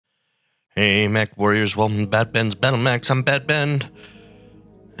Hey, Mac Warriors, welcome to Bad Ben's Battle Max. I'm Bad Ben,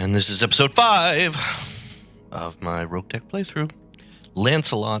 and this is episode 5 of my RogueTech playthrough,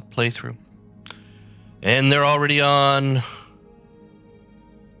 Lancelot playthrough. And they're already on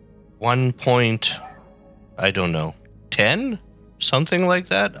 10? Something like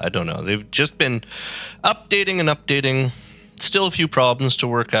that? I don't know. They've just been updating and updating. Still a few problems to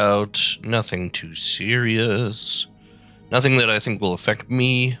work out. Nothing too serious. Nothing that I think will affect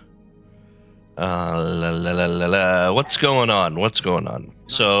me. What's going on?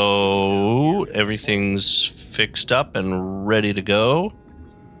 So everything's fixed up and ready to go.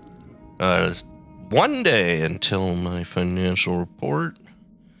 1 day until my financial report.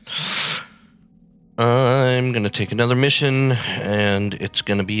 I'm gonna take another mission, and it's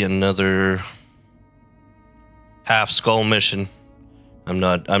gonna be another half skull mission. I'm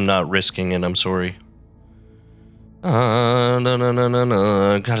not risking it. I'm sorry.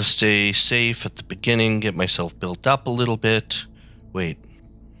 No. Gotta stay safe at the beginning, get myself built up a little bit. Wait.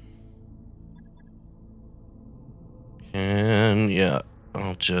 And yeah,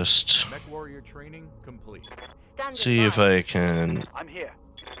 I'll just Mech warrior training complete. see if I can. I'm here.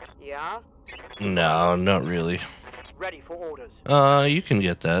 Yeah? No, not really. Ready for orders. You can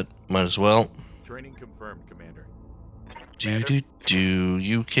get that. Might as well. Training confirmed, Commander.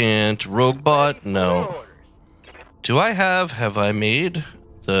 You can't. Roguebot? No. Do I have I made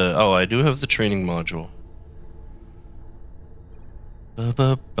the... Oh, I do have the training module.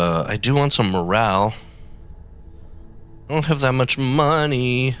 I do want some morale. I don't have that much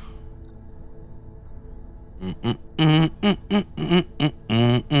money.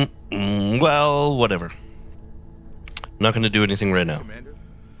 Well, whatever. I'm not going to do anything right now. Commander,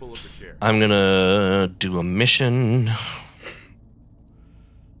 pull up a chair. I'm going to do a mission.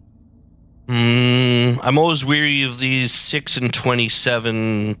 I'm always weary of these 6 and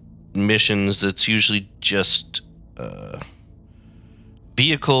 27 missions. That's usually just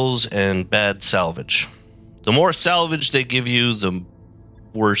vehicles and bad salvage. The more salvage they give you, the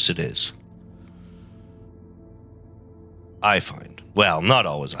worse it is. I find. Well, not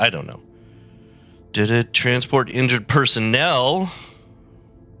always. I don't know. Did it transport injured personnel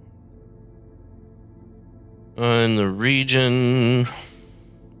in the region?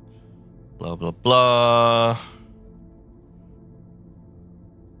 Blah, blah, blah.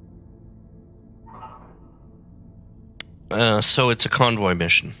 So it's a convoy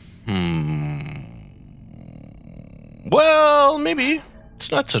mission. Well, maybe.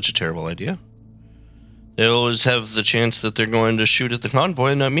 It's not such a terrible idea. They always have the chance that they're going to shoot at the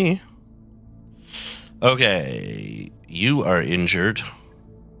convoy, not me. Okay, you are injured.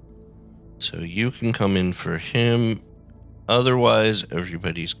 So you can come in for him. Otherwise,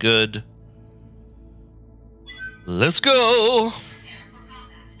 everybody's good. Let's go!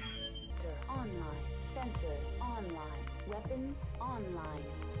 Online. Sensors online. Weapons online.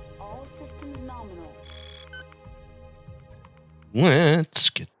 All systems nominal. Let's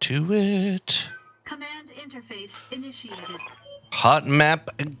get to it. Command interface initiated. Hot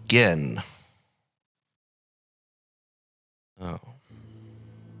map again. Oh.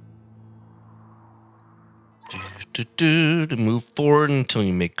 To move forward until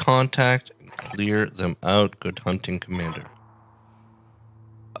you make contact and clear them out. Good hunting, Commander.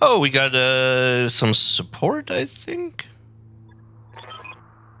 Oh, we got some support, I think.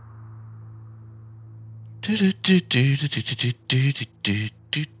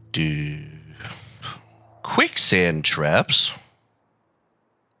 Quicksand traps.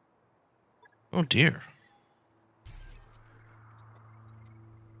 Oh dear.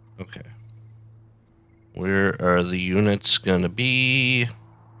 Okay. Where are the units gonna be?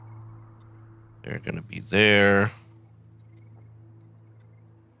 They're gonna be there.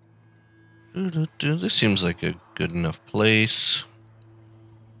 This seems like a good enough place.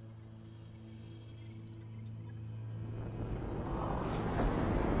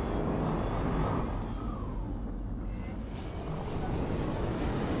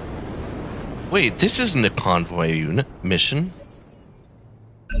 Wait, this isn't a convoy unit mission.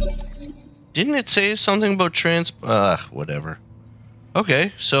 Didn't it say something about whatever.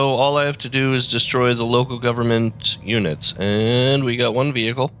 Okay, so all I have to do is destroy the local government units. And we got one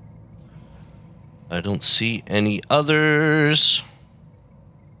vehicle. I don't see any others.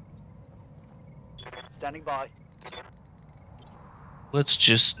 Standing by. Let's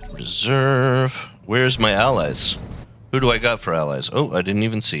just reserve. Where's my allies? Who do I got for allies? Oh, I didn't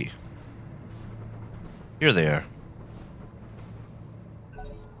even see. Here they are.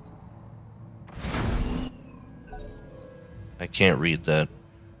 I can't read that.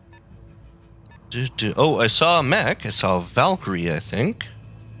 Oh, I saw a mech. I saw a Valkyrie, I think.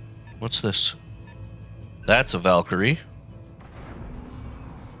 What's this? That's a Valkyrie.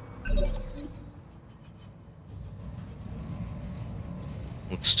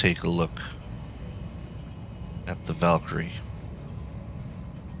 Let's take a look at the Valkyrie.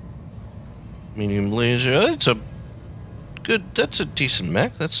 Medium laser. It's a good. That's a decent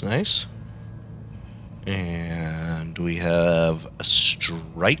mech. That's nice. And we have a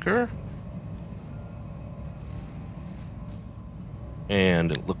striker.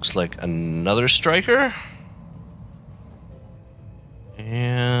 And it looks like another striker.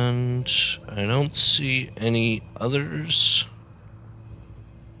 And I don't see any others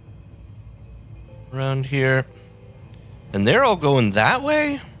around here. And they're all going that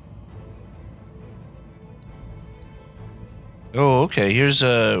way? Oh, okay. Here's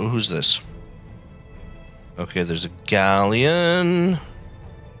who's this? Okay, there's a galleon.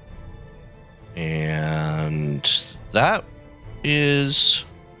 And that is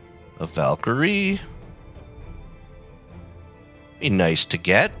a Valkyrie. Be nice to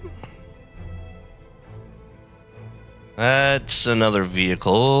get. That's another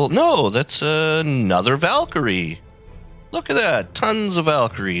vehicle. No, that's another Valkyrie. Look at that. Tons of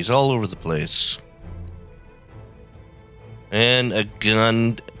Valkyries all over the place. And a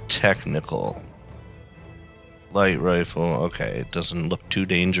gun technical. Light rifle. Okay, it doesn't look too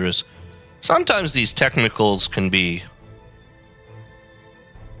dangerous. Sometimes these technicals can be...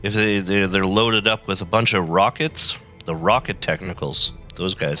 If they're loaded up with a bunch of rockets, the rocket technicals,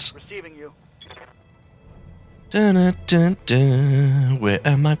 those guys. Receiving you. Dun, dun, dun, dun. Where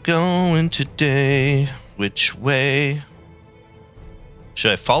am I going today? Which way?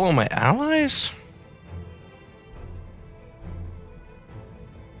 Should I follow my allies?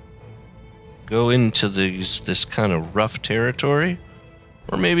 Go into this kind of rough territory?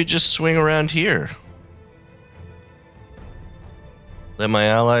 Or maybe just swing around here? Let my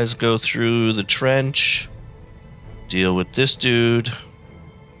allies go through the trench. Deal with this dude.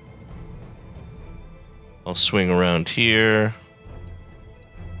 I'll swing around here.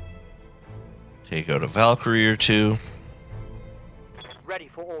 Take out a Valkyrie or two. Ready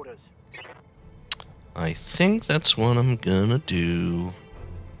for orders. I think that's what I'm gonna do.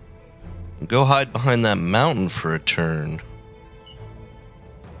 Go hide behind that mountain for a turn.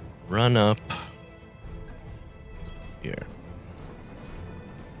 Run up. Here.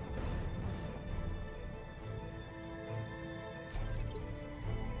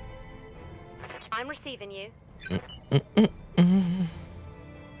 I'm receiving you.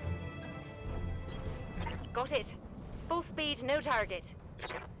 Got it. Full speed, no target.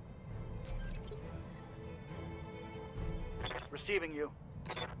 Receiving you.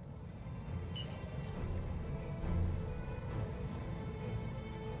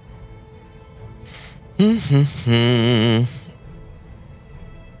 I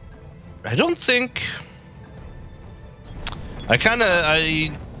don't think...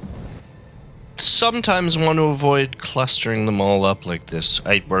 I sometimes want to avoid clustering them all up like this.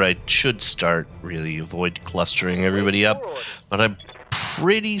 Where I should start, really, avoid clustering everybody up. But I'm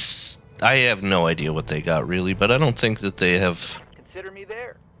pretty... I have no idea what they got, really, but I don't think that they have Consider me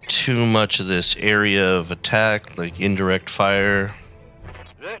there. too much of this area of attack, like indirect fire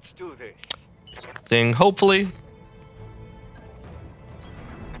Let's do this. thing. Hopefully.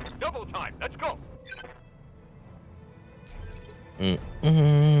 Double time. Let's go.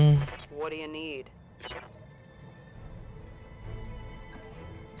 What do you need?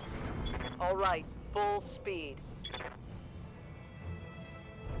 All right, full speed.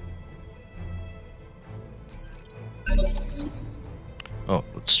 Oh,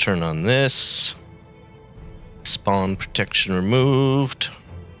 let's turn on this. Spawn protection removed.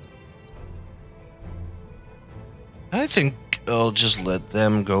 I think I'll just let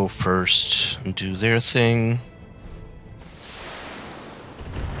them go first and do their thing.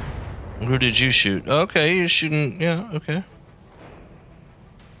 Who did you shoot? Okay, you're shooting. Yeah, okay.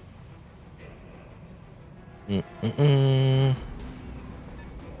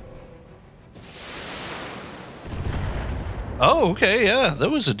 Oh, okay, yeah, that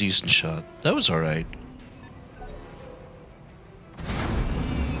was a decent shot. That was alright.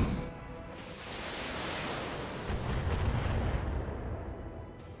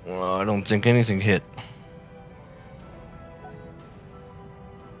 Well, I don't think anything hit.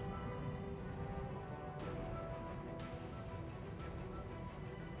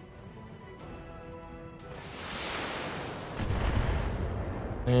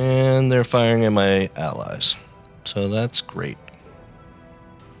 And they're firing at my allies. So that's great.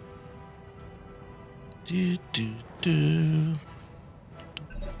 Do, do, do.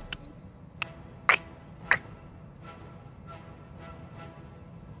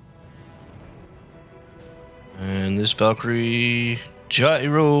 this Valkyrie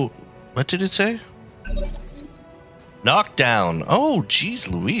gyro. What did it say? Knockdown. Oh, geez,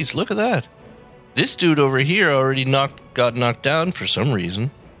 Louise, look at that. This dude over here already got knocked down for some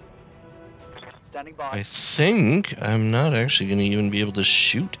reason. Standing by. I think I'm not actually going to even be able to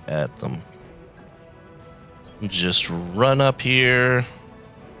shoot at them. Just run up here.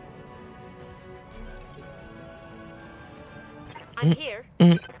 I'm here.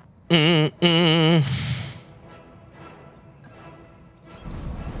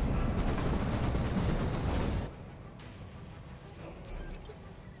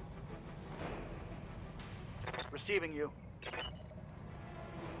 Receiving you.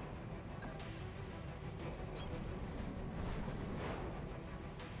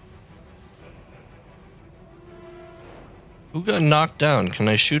 Who got knocked down? Can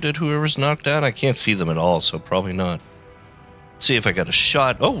I shoot at whoever's knocked down? I can't see them at all, so probably not. See if I got a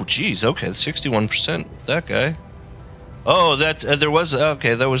shot. Oh, geez. Okay, 61%. That guy. Oh, that there was.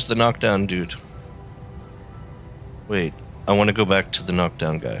 Okay, that was the knockdown dude. Wait, I want to go back to the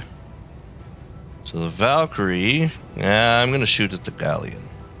knockdown guy. So the Valkyrie. Yeah, I'm gonna shoot at the galleon.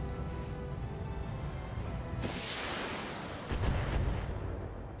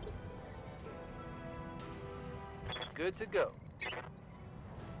 Good to go.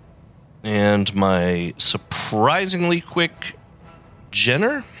 And my surprisingly quick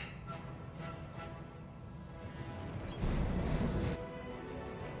Jenner.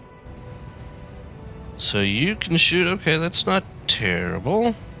 So you can shoot. Okay, that's not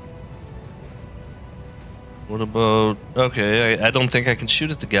terrible. What about... Okay, I don't think I can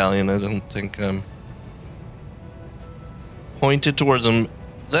shoot at the galleon. I don't think I'm pointed towards them.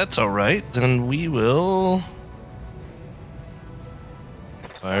 That's alright. Then we will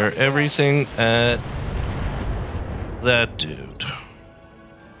fire everything at that dude.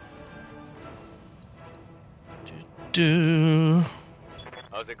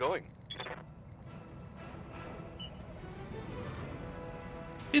 How's it going?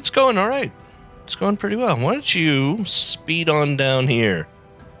 It's going alright. It's going pretty well. Why don't you speed on down here?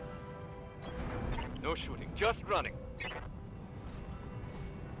 No shooting, just running.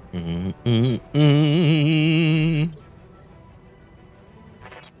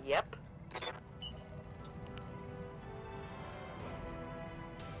 Yep.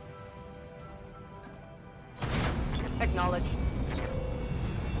 Acknowledge.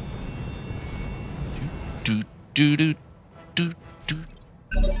 Do do do do do.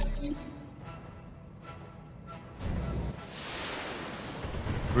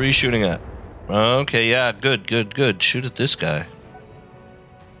 Where are you shooting at? Okay, yeah, good, good, good. Shoot at this guy.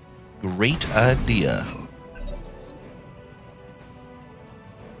 Great idea.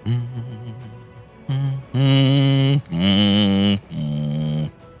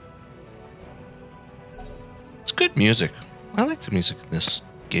 It's good music. I like the music in this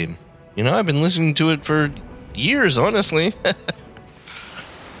game. You know, I've been listening to it for years, honestly.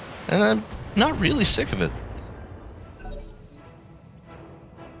 And I'm not really sick of it.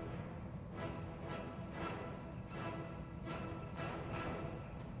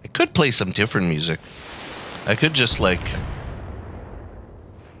 I could play some different music. I could just, like,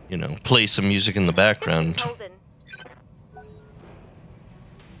 you know, play some music in the background. Holden.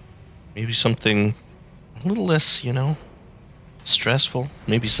 Maybe something a little less, you know, stressful.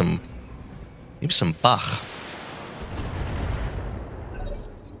 Maybe some Bach.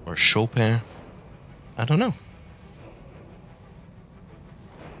 Or Chopin. I don't know.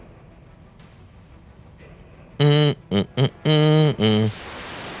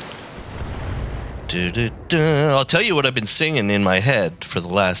 I'll tell you what I've been singing in my head for the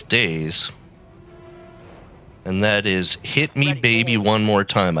last days. And that is Hit Me Baby One More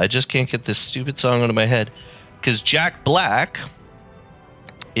Time. I just can't get this stupid song out of my head. Because Jack Black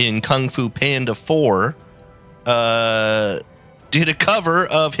in Kung Fu Panda 4 did a cover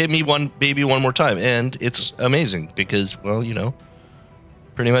of Hit Me Baby One More Time. And it's amazing because, well, you know,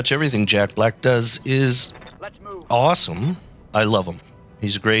 pretty much everything Jack Black does is awesome. I love him.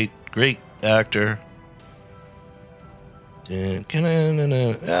 He's a great, great actor.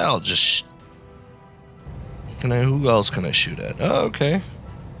 I'll just... Who else can I shoot at? Oh, okay.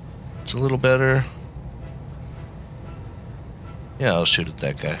 It's a little better. Yeah, I'll shoot at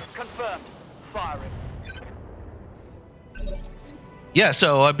that guy. Confirmed. Firing. Yeah,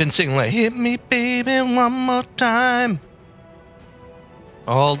 so I've been singing like, hit me baby one more time.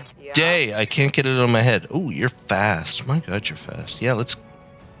 All day. I can't get it on my head. Oh, you're fast. My God, you're fast. Yeah, let's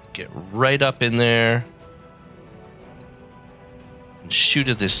get right up in there. And shoot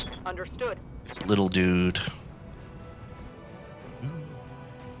at this Understood. little dude.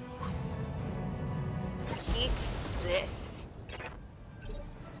 Eat, this?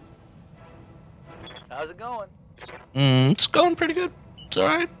 How's it going? It's going pretty good. It's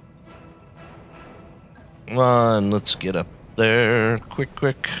alright. Come on, let's get up there.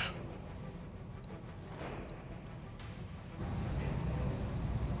 Quick.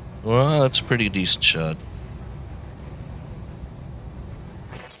 Well, that's a pretty decent shot.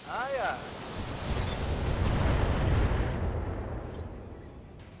 Aye,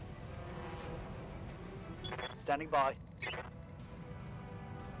 standing by.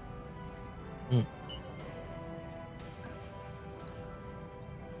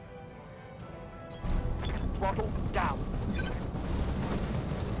 Throttle down.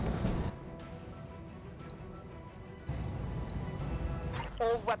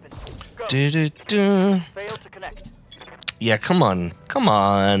 All weapons, go. Fail to connect. Yeah, come on,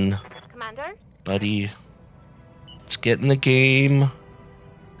 Commander? buddy. Let's get in the game.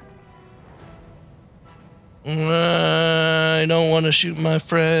 I don't want to shoot my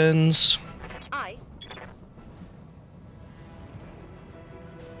friends. Aye.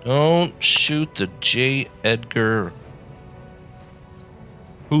 Don't shoot the J. Edgar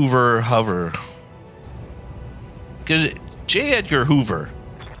Hoover hover. Cause J. Edgar Hoover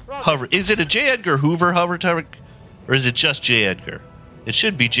hover. Is it a J. Edgar Hoover hover tank, or is it just J. Edgar? It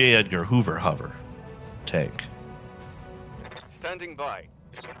should be J. Edgar Hoover hover tank. Standing by.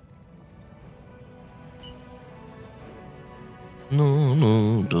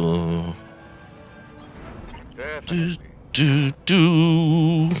 No. Definitely.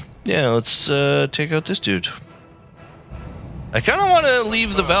 Yeah, let's take out this dude. I kind of want to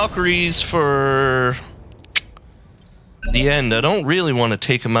leave the Valkyries for the end. I don't really want to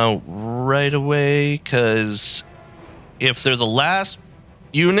take them out right away, because if they're the last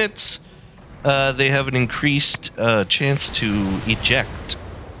units, they have an increased chance to eject.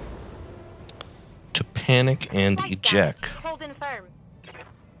 To panic and Like that. eject. Holding firm.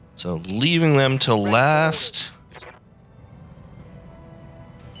 So leaving them till last.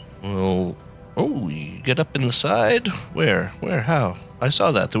 Well, oh, you get up in the side? Where? How? I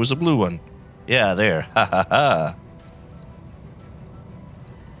saw that. There was a blue one. Yeah, there. Ha ha ha.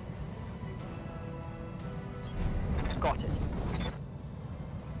 Got it.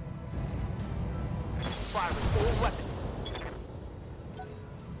 Firing all weapons.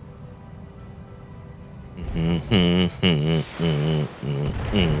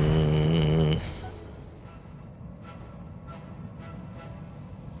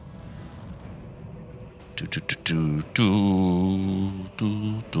 Do.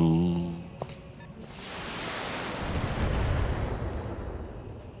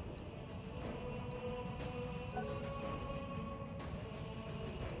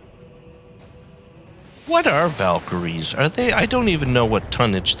 What are Valkyries? Are they? I don't even know what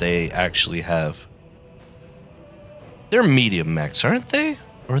tonnage they actually have. They're medium mechs, aren't they?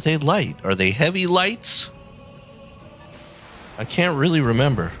 Or are they light? Are they heavy lights? I can't really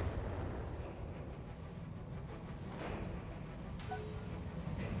remember.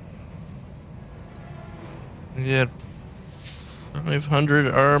 I get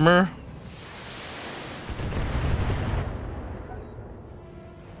 500 armor.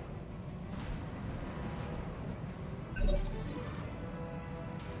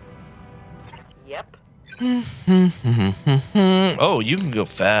 Yep. Oh, you can go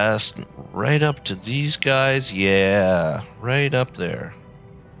fast right up to these guys. Yeah, right up there.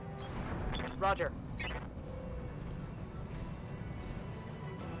 Roger.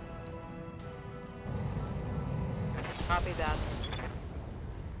 Copy that.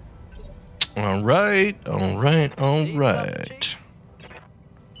 All right.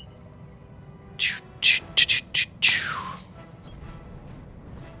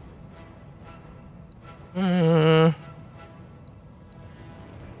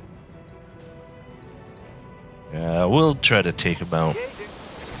 Yeah, we'll try to take him out.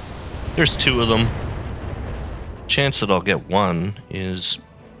 There's two of them. Chance that I'll get one is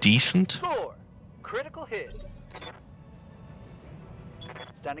decent. Score. Critical hit.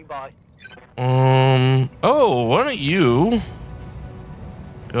 Standing by. Oh, why don't you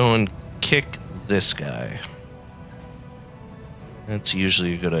go and kick this guy? That's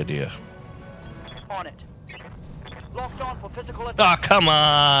usually a good idea. On it. Locked on for physical attack. Ah, come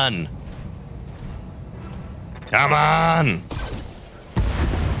on! Come on!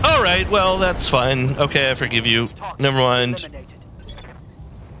 Alright, well, that's fine. Okay, I forgive you. Never mind. Eliminated.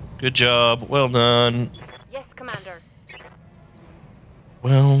 Good job. Well done. Yes, Commander.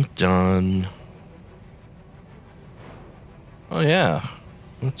 Well done. Oh, yeah.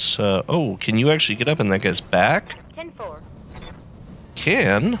 Let's, oh, can you actually get up in that guy's back? 10-4.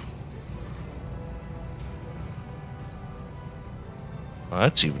 Can? Oh,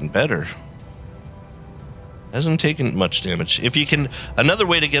 that's even better. Hasn't taken much damage. If you can, another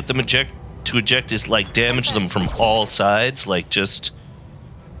way to get them to eject is like damage them from all sides. Like just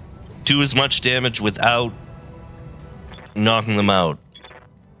do as much damage without knocking them out.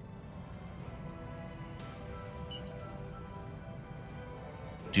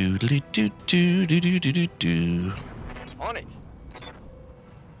 Doodly doo doo doo doo doo doo doo. On it.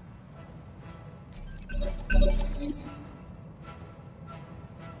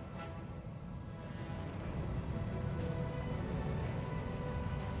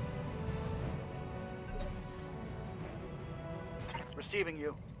 Receiving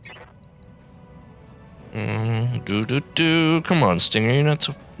you. Do do do. Come on, Stinger.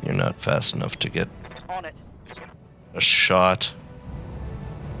 You're not fast enough to get On it. a shot.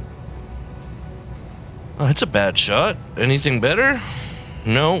 Oh, it's a bad shot. Anything better?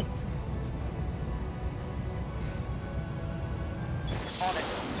 No. On it.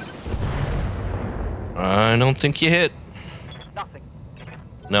 I don't think you hit. Nothing.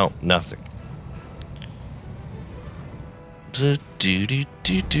 No, nothing. Do do do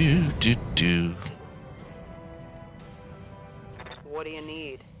do do do do. What do you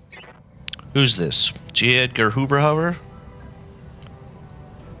need? Who's this? J. Edgar Hooverhower?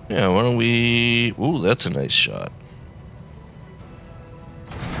 Yeah, why don't we... Ooh, that's a nice shot.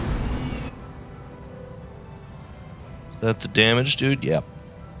 Is that the damage, dude? Yep.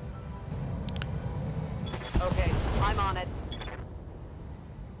 Okay, I'm on it.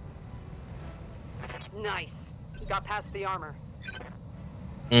 Nice. Got past the armor.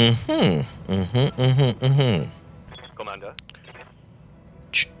 Commander.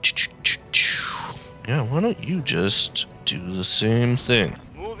 Yeah, why don't you just do the same thing?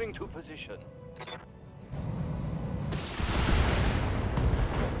 Moving to position.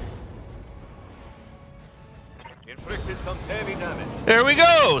 Inflicted some heavy damage. There we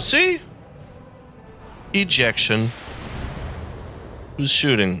go, see? Ejection. Who's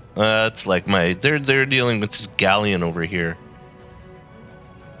shooting? It's like they're dealing with this galleon over here.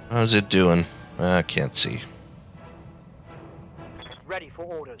 How's it doing? I can't see. Ready for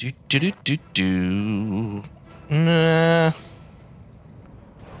orders. Do do do do do. Nah.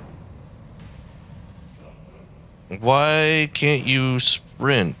 Why can't you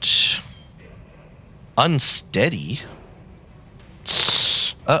sprint? Unsteady?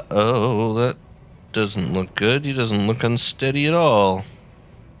 Uh-oh, that doesn't look good. He doesn't look unsteady at all.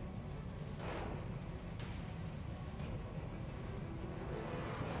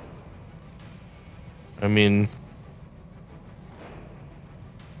 I mean...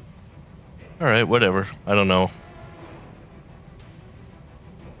 Alright, whatever. I don't know.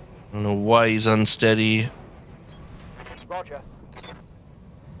 I don't know why he's unsteady. Roger.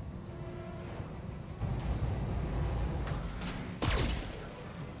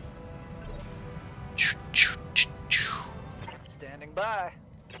 Standing by.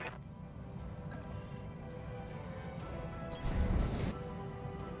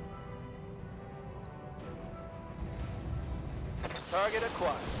 Target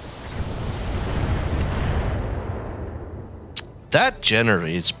acquired. That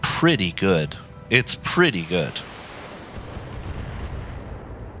generates pretty good. It's pretty good.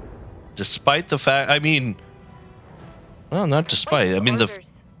 Despite the fact, I mean, well, not despite. I mean,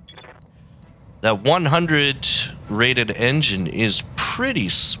 that 100 rated engine is pretty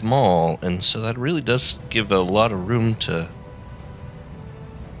small, and so that really does give a lot of room to,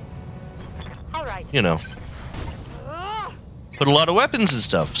 All right. you know, put a lot of weapons and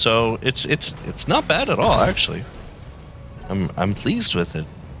stuff. So it's not bad at all, actually. I'm pleased with it.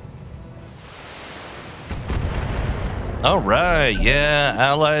 All right, yeah,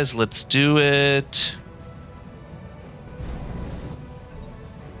 allies, let's do it.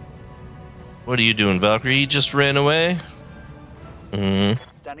 What are you doing, Valkyrie? You just ran away? Standing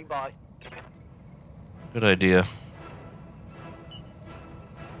by. Good idea.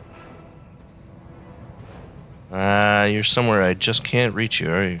 You're somewhere I just can't reach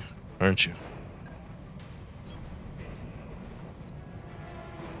you, are you? Aren't you?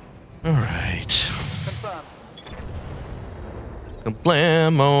 Alright. Confirm.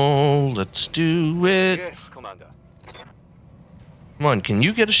 Kablamo, let's do it. Yes, Commander. Come on, can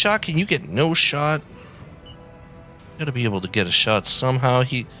you get a shot? Can you get no shot? Gotta be able to get a shot somehow.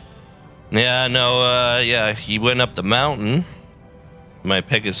 Yeah, he went up the mountain. My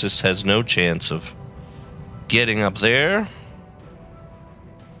Pegasus has no chance of getting up there.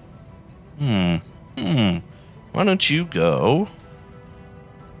 Why don't you go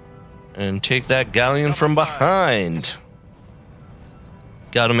and take that galleon from behind?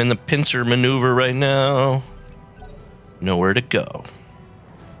 Got him in the pincer maneuver right now. Nowhere to go.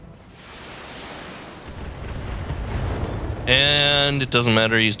 And it doesn't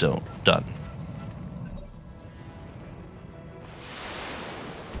matter, he's done.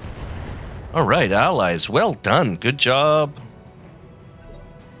 Alright, allies, well done. Good job.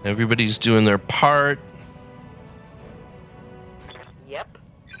 Everybody's doing their part. Yep.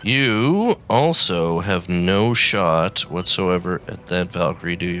 You also have no shot whatsoever at that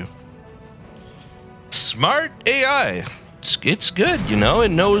Valkyrie, do you? Smart AI. It's good, you know.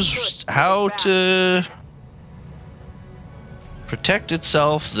 It knows how to protect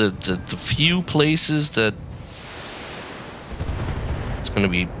itself. The few places that it's going to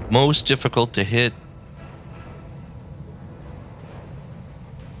be most difficult to hit.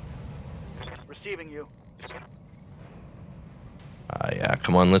 Receiving you. Yeah,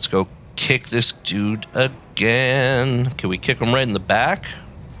 come on, let's go kick this dude again. Can we kick him right in the back?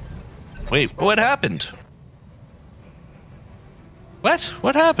 Wait, what happened?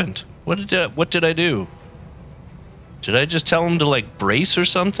 What happened? What did I do? Did I just tell him to like brace or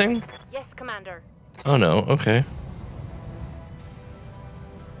something? Yes, Commander. Oh no, okay.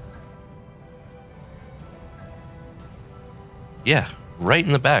 Yeah, right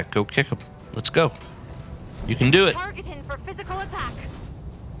in the back. Go kick him. Let's go. You can do it. Targeting for physical attack.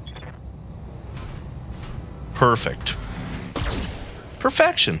 Perfect.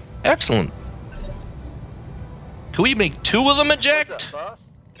 Perfection. Excellent. Can we make 2 of them eject? What's up, boss?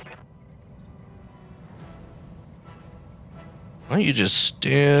 Why don't you just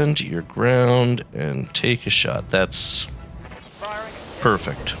stand your ground and take a shot? That's Firing.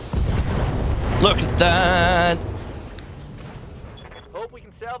 perfect. Look at that. Hope we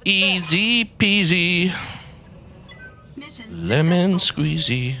can salvage Easy peasy. Mission Lemon successful.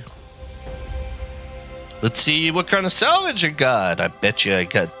 squeezy. Let's see what kind of salvage I got. I bet you I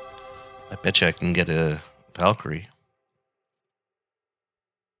can get a Valkyrie.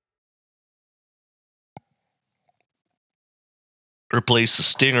 Replace the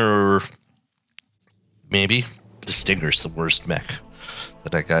Stinger, or maybe. The Stinger's the worst mech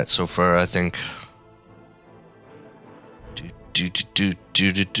that I got so far, I think.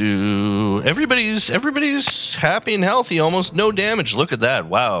 Everybody's happy and healthy, almost no damage. Look at that.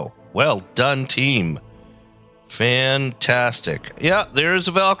 Wow. Well done, team. Fantastic. Yeah, there's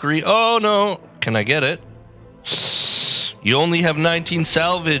a Valkyrie. Oh no. Can I get it? You only have 19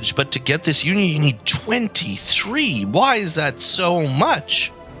 salvage, but to get this unit you need 23. Why is that so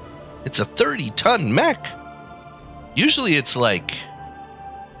much? It's a 30-ton mech. Usually it's like...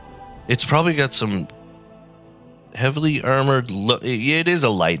 It's probably got some heavily armored... It is a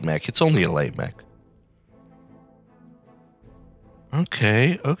light mech. It's only a light mech.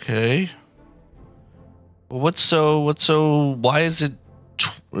 Okay. Well, what's so... Why is it...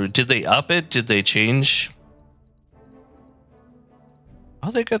 Did they up it? Did they change... Oh,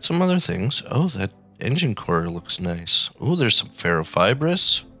 they got some other things. Oh, that engine core looks nice. Oh, there's some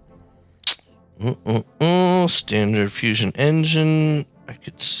ferrofibrous. Standard fusion engine. I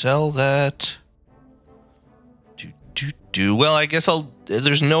could sell that. Well, I guess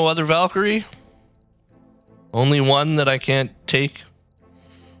there's no other Valkyrie? Only one that I can't take?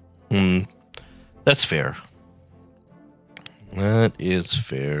 That's fair. That is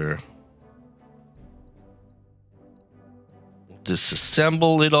fair.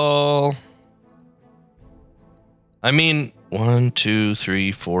 Disassemble it all. I mean, 1, 2,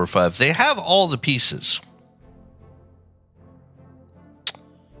 3, 4, 5. They have all the pieces.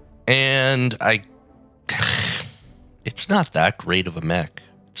 And it's not that great of a mech.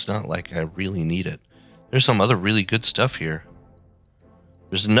 It's not like I really need it. There's some other really good stuff here.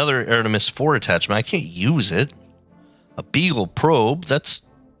 There's another Artemis 4 attachment. I can't use it. A Beagle probe. That's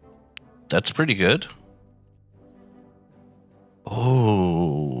pretty good.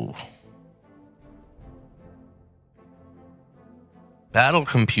 Oh. Battle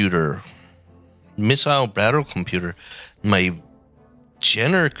computer. Missile battle computer. My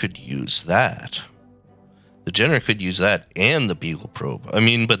Jenner could use that. The Jenner could use that and the Beagle probe. I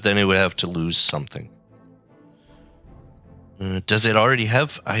mean, but then it would have to lose something. Does it already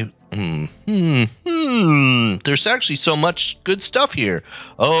have... There's actually so much good stuff here.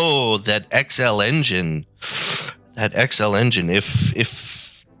 Oh, that XL engine. That XL engine,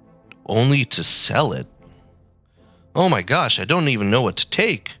 if only to sell it. Oh my gosh, I don't even know what to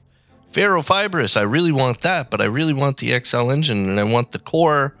take. Ferrofibrous, I really want that, but I really want the XL engine, and I want the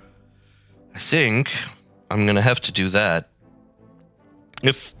core. I think I'm gonna have to do that.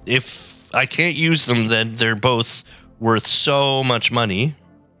 If I can't use them, then they're both worth so much money.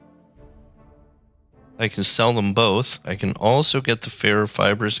 I can sell them both. I can also get the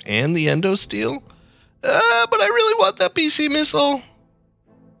ferrofibrous and the endosteel. But I really want that PC missile.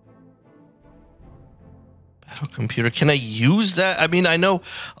 Battle computer. Can I use that? I mean, I know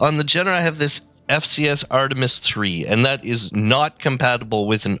on the Jenner I have this FCS Artemis 3, and that is not compatible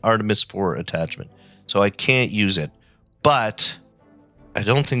with an Artemis 4 attachment. So I can't use it. But I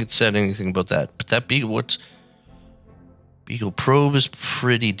don't think it said anything about that. But that Beagle probe is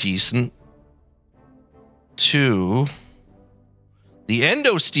pretty decent. 2. The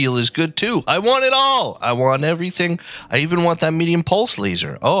endo steel is good too. I want it all. I want everything. I even want that medium pulse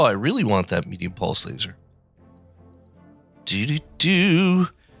laser. Oh, I really want that medium pulse laser.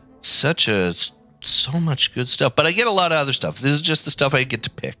 So much good stuff. But I get a lot of other stuff. This is just the stuff I get to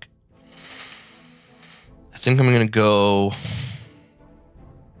pick. I think I'm going to go...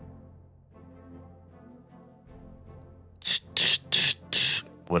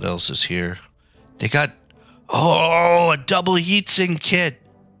 What else is here? They got... Oh, a double heatsink kit.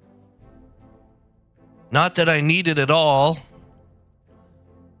 Not that I need it at all.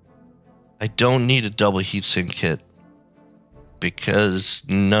 I don't need a double heatsink kit. Because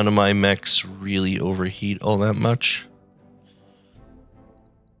none of my mechs really overheat all that much.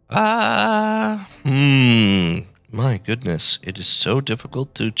 My goodness. It is so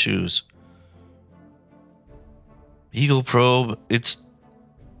difficult to choose. Eagle probe,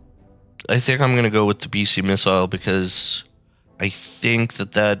 I think I'm going to go with the BC missile because I think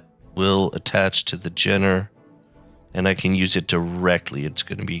that will attach to the Jenner and I can use it directly. It's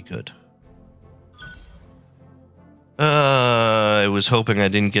going to be good. I was hoping I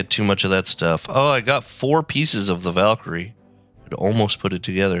didn't get too much of that stuff. Oh, I got 4 pieces of the Valkyrie. Could almost put it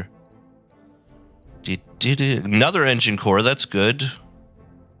together. Another engine core. That's good.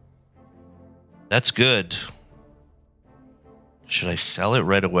 That's good. Should I sell it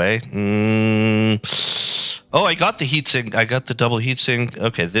right away? Oh, I got the heatsink. I got the double heatsink.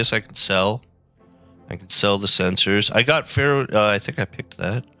 Okay, this I can sell. I can sell the sensors. I got Pharaoh. I think I picked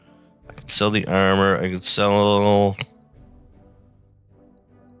that. I can sell the armor. I can sell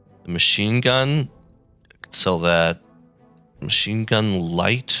the machine gun. I can sell that. Machine gun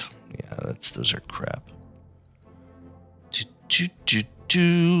light. Yeah, those are crap.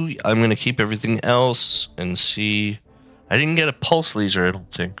 I'm gonna keep everything else and see. I didn't get a pulse laser, I don't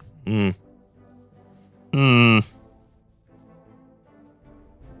think.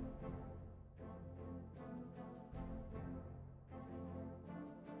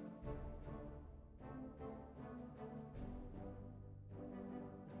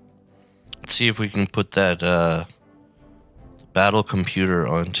 Let's see if we can put that battle computer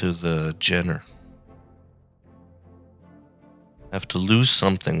onto the Jenner. I have to lose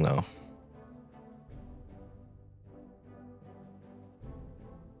something though.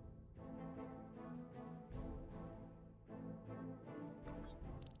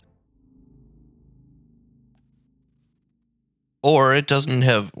 Or it doesn't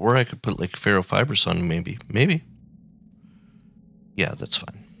have, or I could put like ferrofibers on maybe. Maybe. Yeah, that's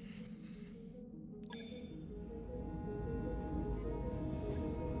fine.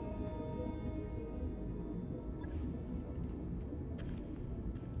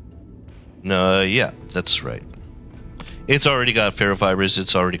 No, yeah, that's right. It's already got ferrofibers,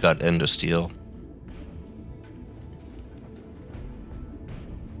 it's already got endosteel.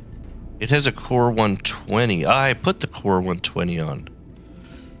 It has a core 120. I put the core 120 on.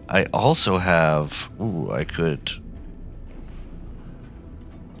 I also have... Ooh, I could...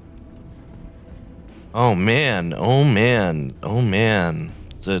 Oh man, oh man, oh man.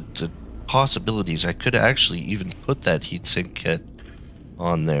 The possibilities. I could actually even put that heatsink kit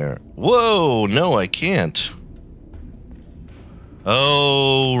on there. Whoa, no, I can't.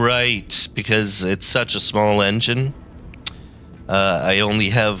 Oh, right, because it's such a small engine. I only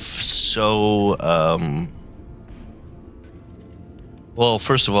have so... Well,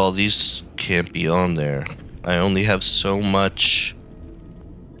 first of all, these can't be on there. I only have so much...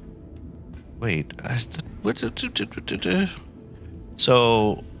 Wait,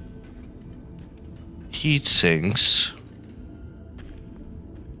 so... Heat sinks...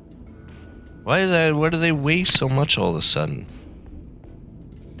 Why do they weigh so much all of a sudden?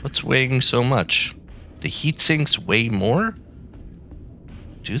 What's weighing so much? The heat sinks weigh more?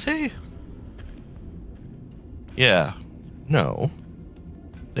 Do they? Yeah. No.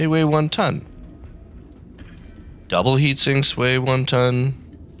 They weigh 1 ton. Double heat sinks weigh 1 ton.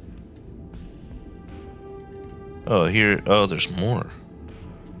 Oh, here. Oh, there's more.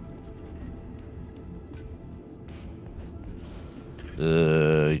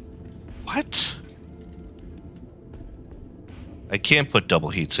 What? I can't put double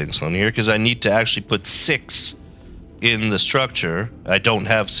heat sinks on here because I need to actually put 6 in the structure. I don't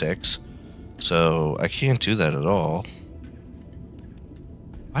have 6, so I can't do that at all.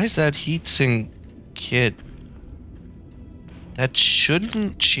 Why is that heatsink kit? that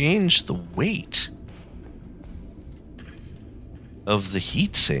shouldn't change the weight of the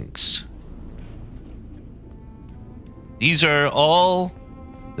heat sinks. These are all...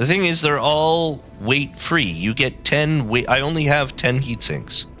 The thing is, they're all weight free. You get 10 weight... I only have 10 heat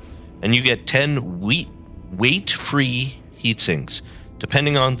sinks. And you get 10 weight free heat sinks.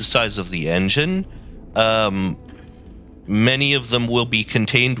 Depending on the size of the engine, many of them will be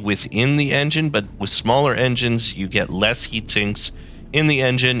contained within the engine, but with smaller engines, you get less heat sinks in the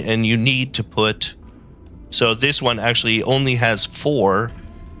engine, and you need to put... So this one actually only has 4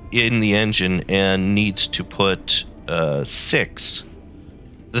 in the engine and needs to put 6.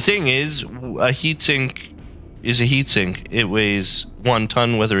 The thing is, a heatsink is a heatsink. It weighs 1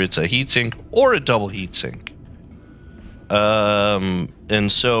 ton, whether it's a heatsink or a double heatsink.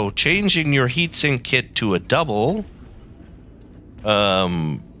 And so changing your heatsink kit to a double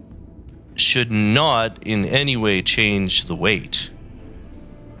should not in any way change the weight.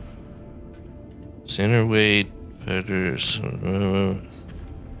 Center weight, feathers.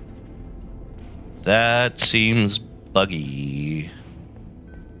 That seems buggy.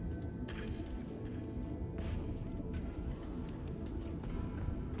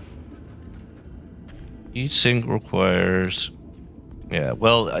 Each sync requires... Yeah,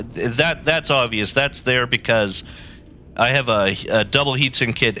 well, that's obvious. That's there because I have a double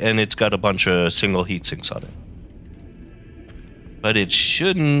heatsink kit and it's got a bunch of single heatsinks on it. But it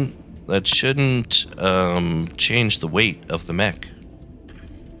shouldn't... That shouldn't change the weight of the mech.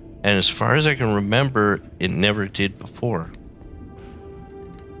 And as far as I can remember, it never did before.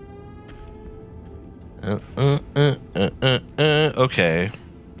 Okay.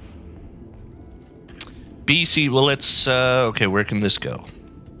 BC, well let's, okay, where can this go?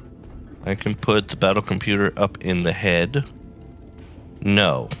 I can put the battle computer up in the head.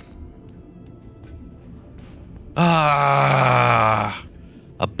 No.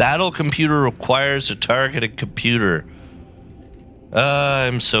 A battle computer requires a targeted computer.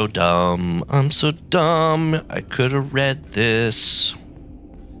 I'm so dumb. I'm so dumb. I could have read this.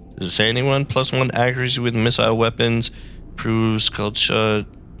 Does it say anyone? +1 accuracy with missile weapons. Proves called shot.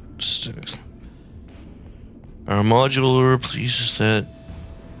 Our modular, please, that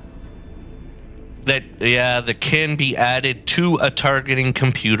can be added to a targeting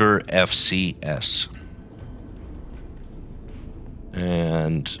computer FCS.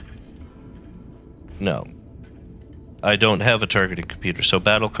 And no, I don't have a targeting computer, so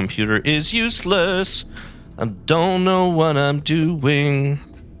battle computer is useless. I don't know what I'm doing.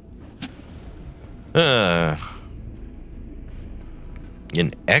 An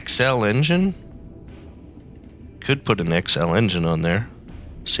XL engine? Could put an XL engine on there.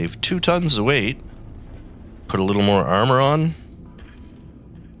 Save 2 tons of weight. Put a little more armor on.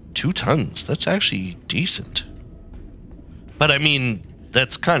 2 tons. That's actually decent. But I mean,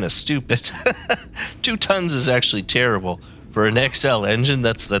 that's kind of stupid. 2 tons is actually terrible. For an XL engine,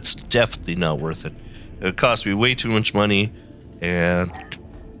 that's definitely not worth it. It would cost me way too much money, and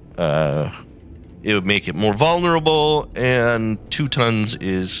it would make it more vulnerable, and 2 tons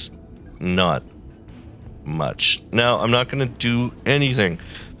is not much. Now, I'm not going to do anything.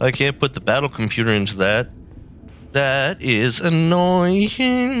 If I can't put the battle computer into that, that is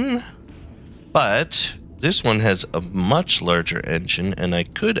annoying. But this one has a much larger engine, and I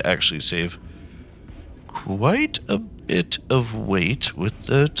could actually save quite a bit of weight with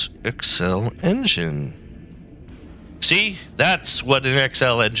that XL engine. See? That's what an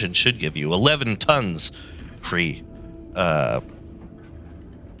XL engine should give you. 11 tons free. Right?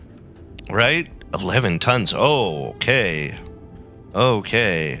 11 tons. Oh, okay.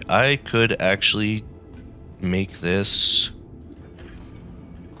 Okay. I could actually make this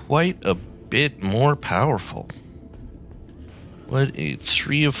quite a bit more powerful. What?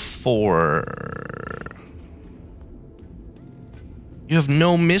 3 of 4. You have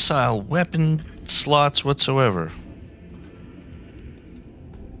no missile weapon slots whatsoever.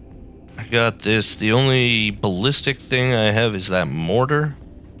 I got this. The only ballistic thing I have is that mortar.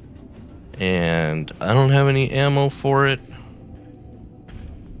 And I don't have any ammo for it.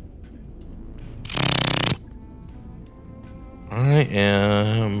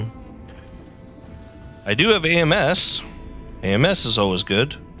 I do have AMS. AMS is always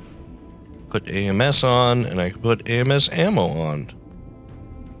good. Put AMS on, and I can put AMS ammo on.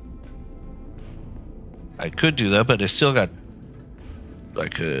 I could do that, but I still got...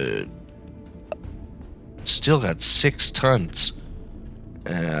 Still got 6 tons.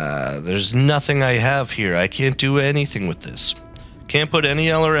 There's nothing I have here. I can't do anything with this. Can't put any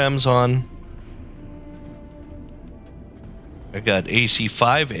LRMs on. I got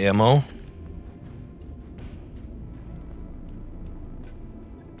AC5 ammo.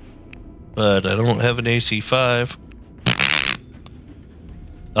 but I don't have an AC5.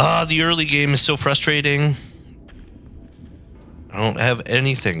 Ah, the early game is so frustrating. I don't have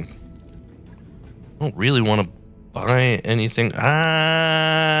anything. I don't really want to buy anything.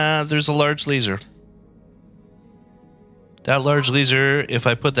 Ah, there's a large laser. That large laser, if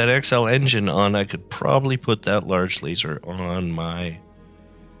I put that XL engine on, I could probably put that large laser on my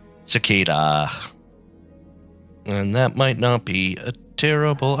Cicada. And that might not be a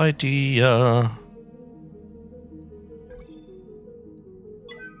terrible idea.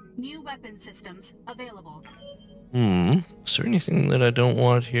 New weapon systems available. Is there anything that I don't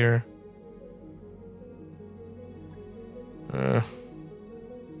want here?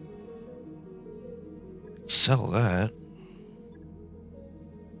 Sell that.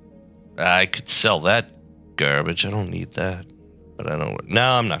 I could sell that garbage. I don't need that. But I don't. No,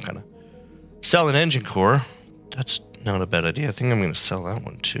 I'm not gonna. Sell an engine core. That's not a bad idea. I think I'm gonna sell that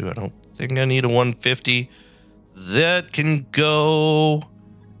one too. I don't think I need a 150. That can go.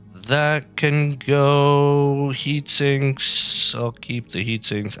 That can go. Heat sinks. I'll keep the heat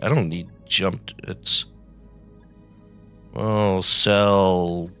sinks. I don't need jumped. I'll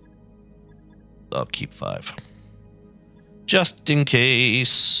sell. I'll keep 5. Just in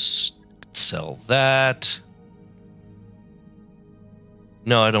case. Sell that.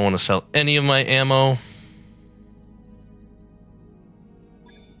 No, I don't want to sell any of my ammo.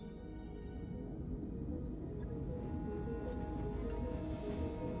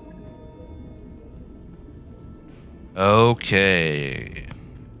 Okay.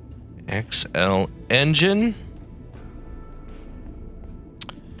 XL engine.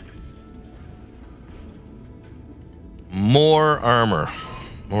 More armor.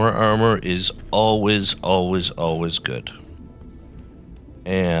 More armor is always, always, always good.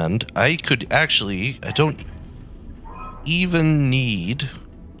 And I could actually, I don't even need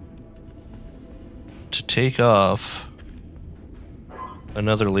to take off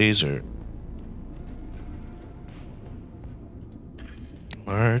another laser.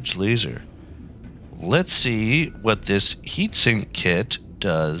 Large laser. Let's see what this heatsink kit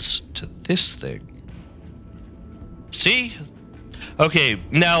does to this thing. See? Okay,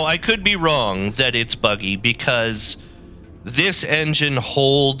 now I could be wrong that it's buggy because this engine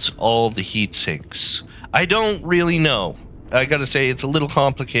holds all the heat sinks. I don't really know. I gotta say it's a little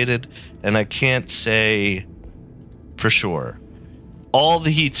complicated and I can't say for sure. All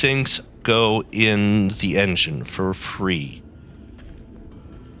the heat sinks go in the engine for free.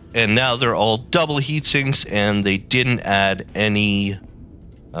 And now they're all double heat sinks and they didn't add any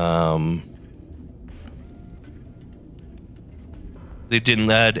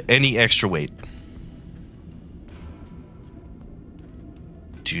extra weight.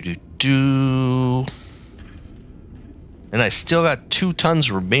 And I still got 2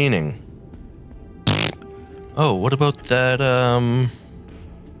 tons remaining. Oh, what about that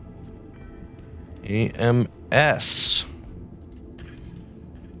AMS?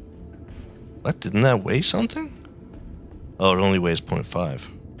 What? Didn't that weigh something? Oh, it only weighs 0.5.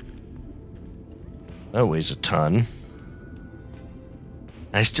 That weighs a ton.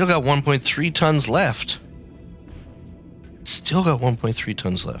 I still got 1.3 tons left. Still got 1.3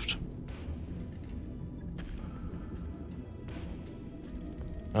 tons left.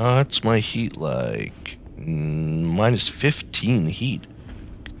 What's my heat like? Minus 15 heat.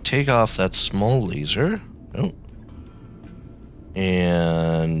 Take off that small laser. Oh.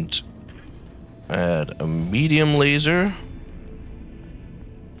 And add a medium laser.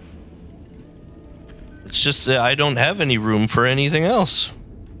 It's just that I don't have any room for anything else.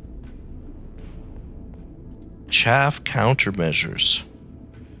 Chaff countermeasures.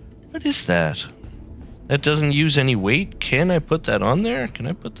 What is that? That doesn't use any weight? Can I put that on there? Can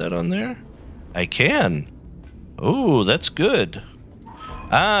I put that on there? I can. Oh, that's good.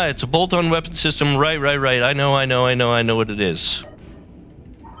 Ah, it's a bolt-on weapon system. Right. I know what it is.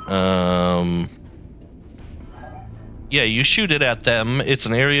 Yeah, you shoot it at them. It's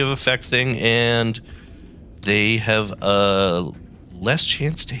an area of effect thing, and they have a less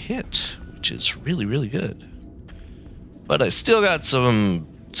chance to hit, which is really, really good. But I still got some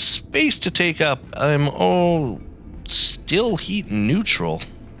space to take up. I'm all still heat neutral.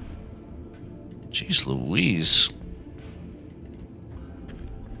 Jeez Louise.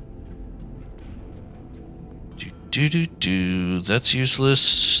 That's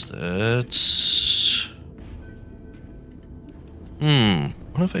useless. That's...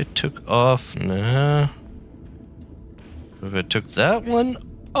 What if I took off? Nah. If I took that one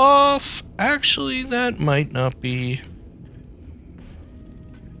off? Actually, that might not be...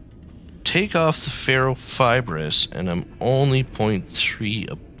 Take off the ferrofibrous, and I'm only 0.3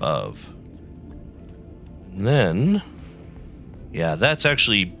 above. And then, yeah, that's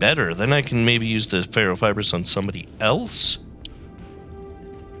actually better. Then I can maybe use the ferrofibers on somebody else.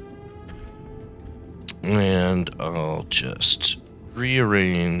 And I'll just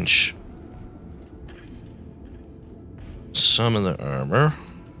rearrange some of the armor.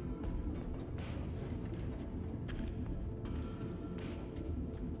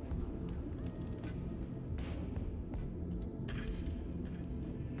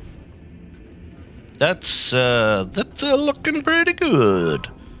 That's looking pretty good.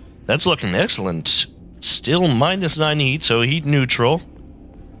 That's looking excellent. Still -9 heat, so heat neutral.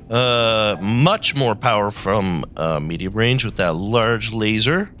 Much more power from medium range with that large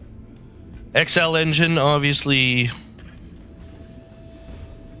laser. XL engine, obviously,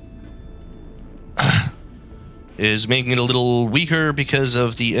 is making it a little weaker because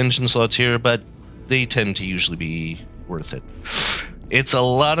of the engine slots here, but they tend to usually be worth it. It's a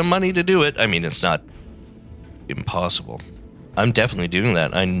lot of money to do it. I mean, it's not impossible. I'm definitely doing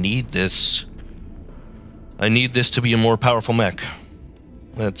that. I need this. I need this to be a more powerful mech.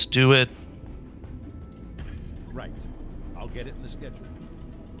 Let's do it. Right. I'll get it in the schedule.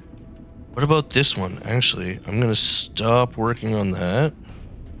 What about this one? Actually, I'm going to stop working on that.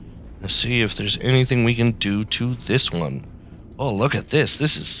 Let's see if there's anything we can do to this one. Oh, look at this.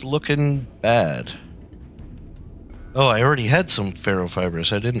 This is looking bad. Oh, I already had some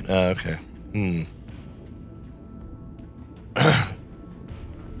ferrofibers. I didn't... okay.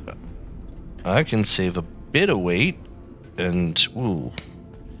 I can save a bit of weight. And, ooh.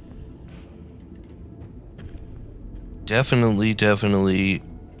 Definitely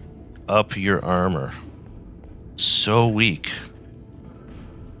up your armor. So weak.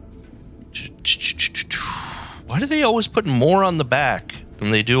 Why do they always put more on the back than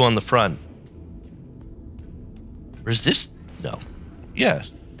they do on the front? Or is this... No. Yeah.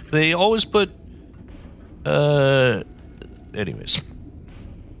 They always put... Anyways.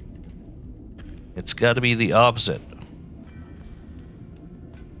 It's got to be the opposite.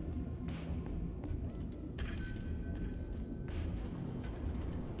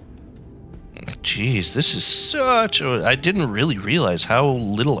 Jeez, this is such a... I didn't really realize how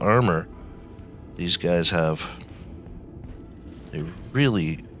little armor these guys have. They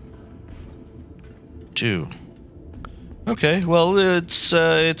really do. Okay, well, it's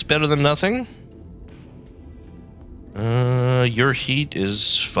better than nothing. Your heat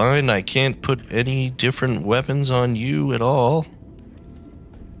is fine. I can't put any different weapons on you at all.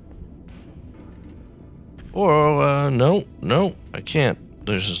 Or, no, I can't.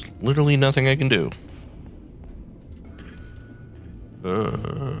 There's literally nothing I can do.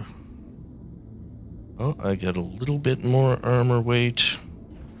 Oh, I got a little bit more armor weight.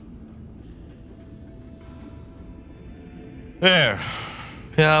 There.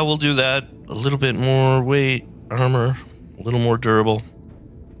 Yeah, we'll do that. A little bit more weight, armor, a little more durable.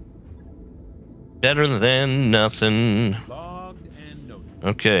 Better than nothing. Logged and noted.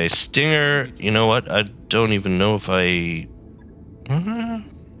 Okay, Stinger, you know what? I don't even know if I...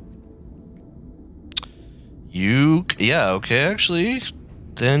 Yeah, okay, actually.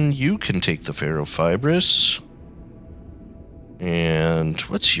 Then you can take the ferrofibrous. And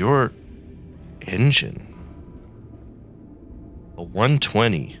what's your engine? A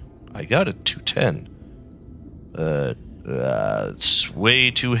 120. I got a 210. It's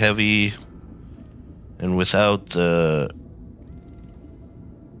way too heavy. And without the...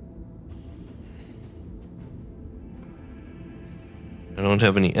 I don't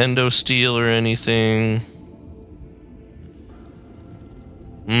have any endo steel or anything.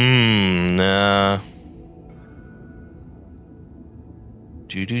 Nah.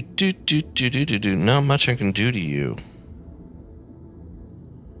 Not much I can do to you.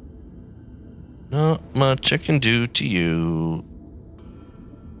 Not much I can do to you.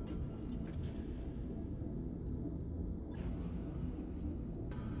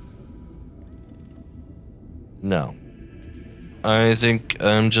 No. I think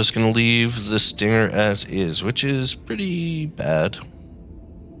I'm just gonna leave the Stinger as is, which is pretty bad.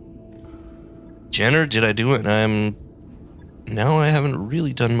 Jenner, did I do it? No, I haven't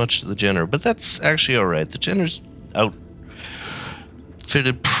really done much to the Jenner, but that's actually alright. The Jenner's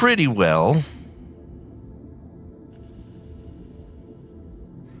outfitted pretty well.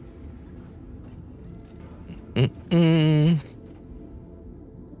 I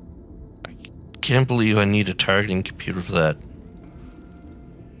can't believe I need a targeting computer for that.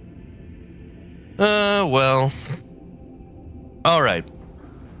 Well. Alright.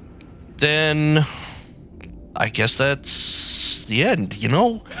 Then I guess that's the end, you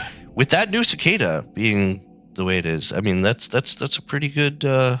know? With that new Cicada being the way it is, I mean that's a pretty good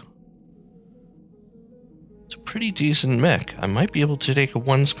It's a pretty decent mech. I might be able to take a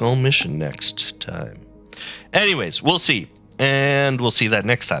one skull mission next time. Anyways, we'll see. And we'll see that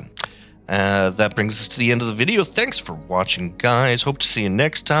next time. That brings us to the end of the video. Thanks for watching, guys. Hope to see you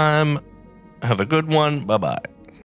next time. Have a good one. Bye-bye.